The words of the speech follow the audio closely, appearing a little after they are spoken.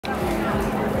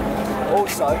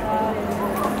Also,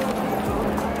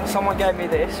 someone gave me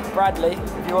this. Bradley,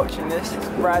 if you're watching this, it's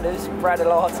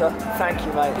Bradalata. Thank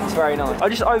you, mate. It's very nice. I'll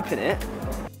just open it.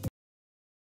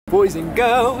 Boys and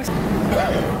girls.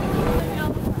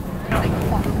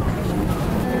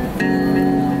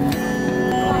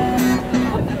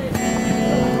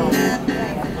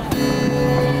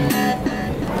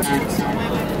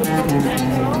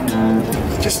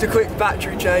 Just a quick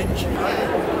battery change.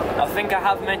 I think I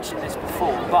have mentioned this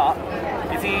before, but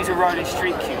if you use a Rolling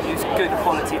Street Cube, use good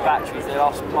quality batteries, they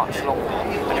last much longer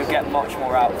and you'll get much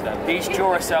more out of them. These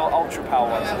Duracell Ultra Power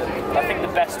ones are, I think, the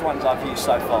best ones I've used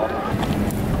so far.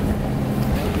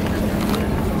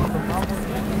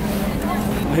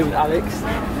 I'm here with Alex.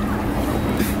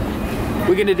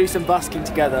 We're going to do some busking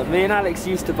together. Me and Alex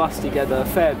used to bus together a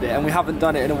fair bit and we haven't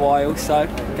done it in a while, so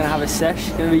going to have a sesh.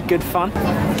 Going to be good fun.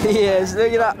 Yes,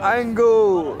 look at that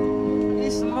angle.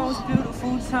 It's the most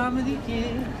beautiful time of the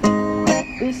year.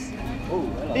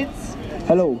 It's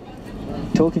hello.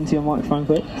 Talking to your microphone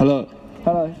quick. Hello.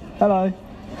 Hello. Hello.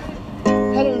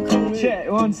 Hello, Crawley. Check,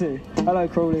 1, 2. Hello,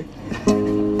 Crawley.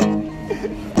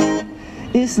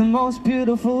 It's the most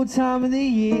beautiful time of the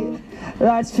year.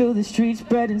 Lights fill the streets,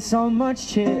 spreading so much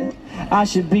cheer. I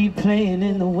should be playing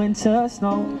in the winter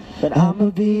snow, but I'ma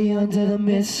be under the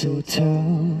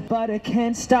mistletoe. But I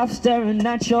can't stop staring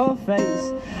at your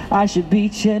face. I should be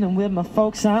chilling with my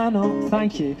folks, I know.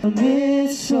 Thank you.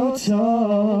 Mistletoe.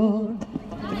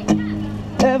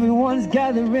 Everyone's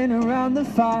gathering around the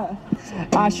fire.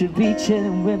 I should be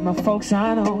chilling with my folks,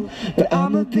 I know. But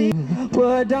I'ma be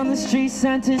word on the street,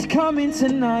 Santa's coming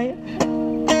tonight.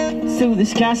 Through the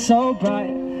sky so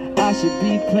bright, I should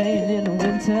be playing in the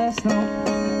winter snow.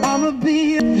 I'ma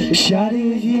be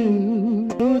shawty with you.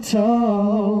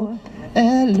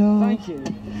 Hello. Thank you.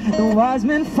 The wise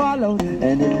men followed,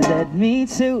 and it led me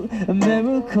to a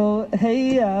miracle.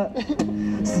 Hey,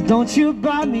 so don't you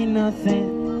buy me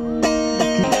nothing.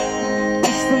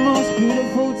 It's the most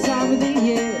beautiful time of the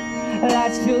year.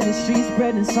 Lights fill the streets,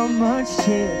 spreading so much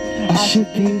cheer. I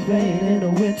should be playing in a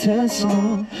winter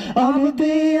song. I'ma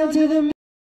be under the...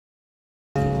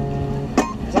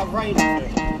 Is that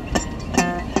raining?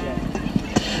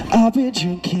 I've been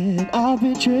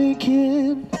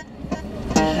drinking.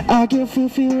 I get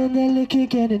filthy when that liquor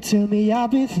get into me. I've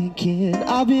been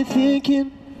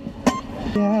thinking.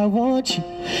 Yeah, I want you,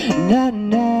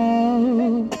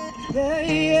 now.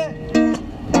 Yeah.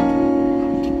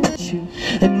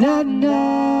 And not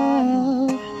now.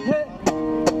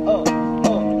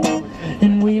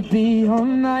 And we be all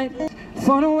night,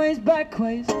 front ways, back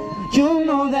ways. You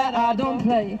know that I don't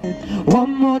play.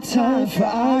 One more time before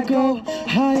I go.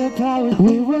 Higher power.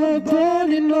 We were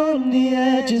burning on the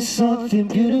edge of something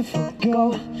beautiful.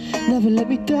 Go, never let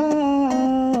me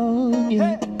down.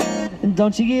 Yeah. And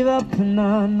don't you give up,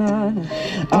 nah, nah, nah.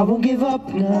 I won't give up,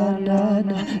 nah, nah,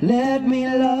 nah. Let me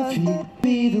love you,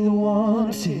 be the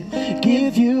one to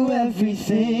give you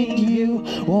everything you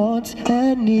want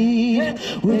and need.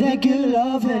 With that good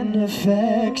love and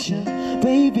affection,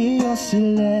 baby, your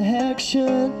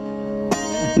selection.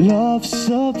 Love's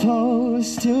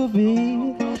supposed to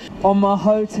be on my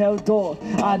hotel door.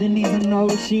 I didn't even know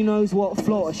if she knows what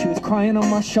floor. She was crying on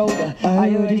my shoulder.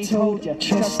 I already told you,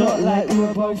 just not like we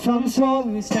were both from tour.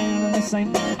 We were staying on the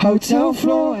same hotel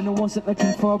floor, and I wasn't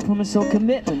looking for a promise or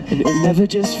commitment. It was never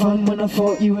just fun when I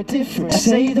thought you were different. I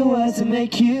say the words to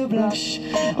make you blush.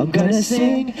 I'm gonna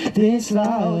sing this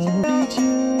loud. Need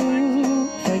you.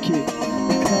 Thank you.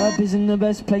 Club isn't the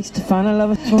best place to find a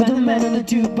lover. Put the man on the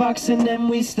jukebox and then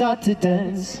we start to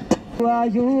dance. Are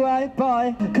you right,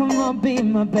 boy? Come on, be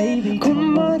my baby.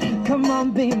 Come on,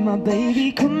 be my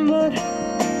baby. Come on,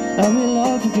 I'm in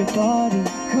love with your body.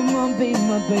 Come on, be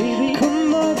my baby.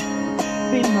 Come on,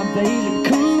 be my baby.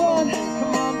 Come on,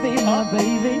 be my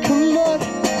baby. Come on,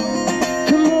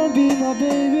 be my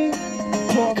baby.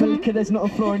 Look, there's not a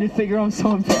flaw in your figure. I'm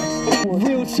so impressed.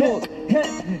 Real talk.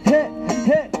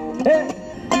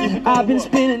 I've been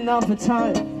spinning out for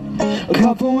time. A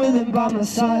couple women by my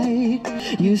side.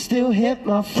 You still hit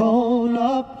my phone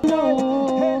up.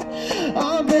 No,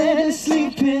 I'm better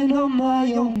sleeping on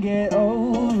my own. Get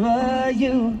over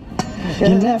you. You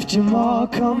left your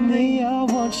mark on me. I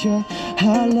want your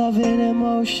high love and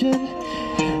emotion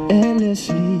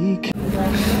endlessly.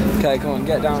 Okay, come on,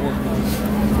 get down here.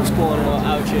 We're spawning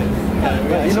out here.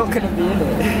 You're not going to be in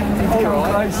it. Come on,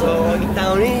 closer. I'll get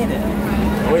down in it.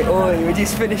 We're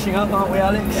just finishing up, aren't we,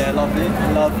 Alex? Yeah, loved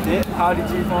it. How did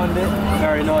you find it?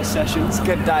 Very nice session. It's a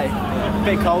good day. A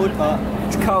bit cold, but...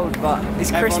 It's cold, but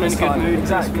it's Christmas time. Good mood.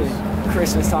 Exactly.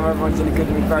 Christmas time, everyone's in a good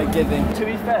mood, very giving. To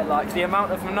be fair, like, the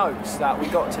amount of notes that we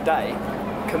got today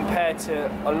compared to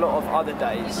a lot of other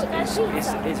days is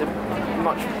a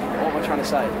much, what am I trying to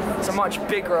say? It's a much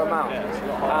bigger amount.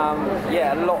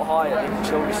 Yeah, a lot higher, which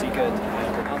is obviously good.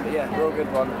 But yeah, real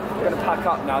good one. We're going to pack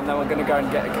up now and then we're going to go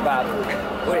and get a kebab.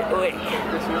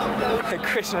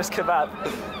 Christmas kebab.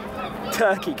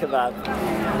 Turkey kebab.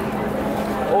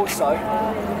 Also,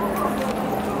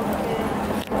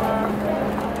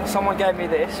 someone gave me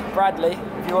this, Bradley,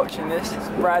 if you're watching this,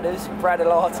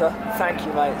 Bradalata, thank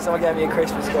you mate, someone gave me a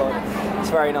Christmas card, it's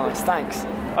very nice, thanks.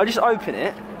 I'll just open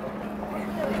it.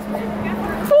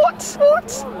 What?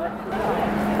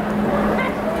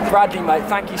 Bradley mate,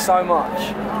 thank you so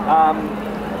much.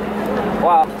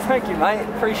 Wow, thank you mate,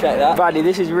 appreciate that. Bradley,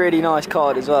 this is a really nice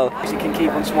card as well. You can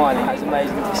keep on smiling, it's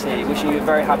amazing to see. Wishing you a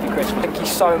very happy Christmas. Thank you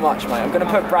so much mate. I'm going to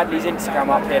put Bradley's Instagram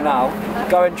up here now.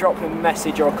 Go and drop him a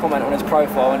message or a comment on his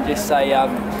profile and just say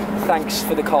thanks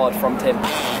for the card from Tim.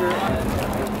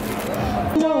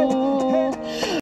 No.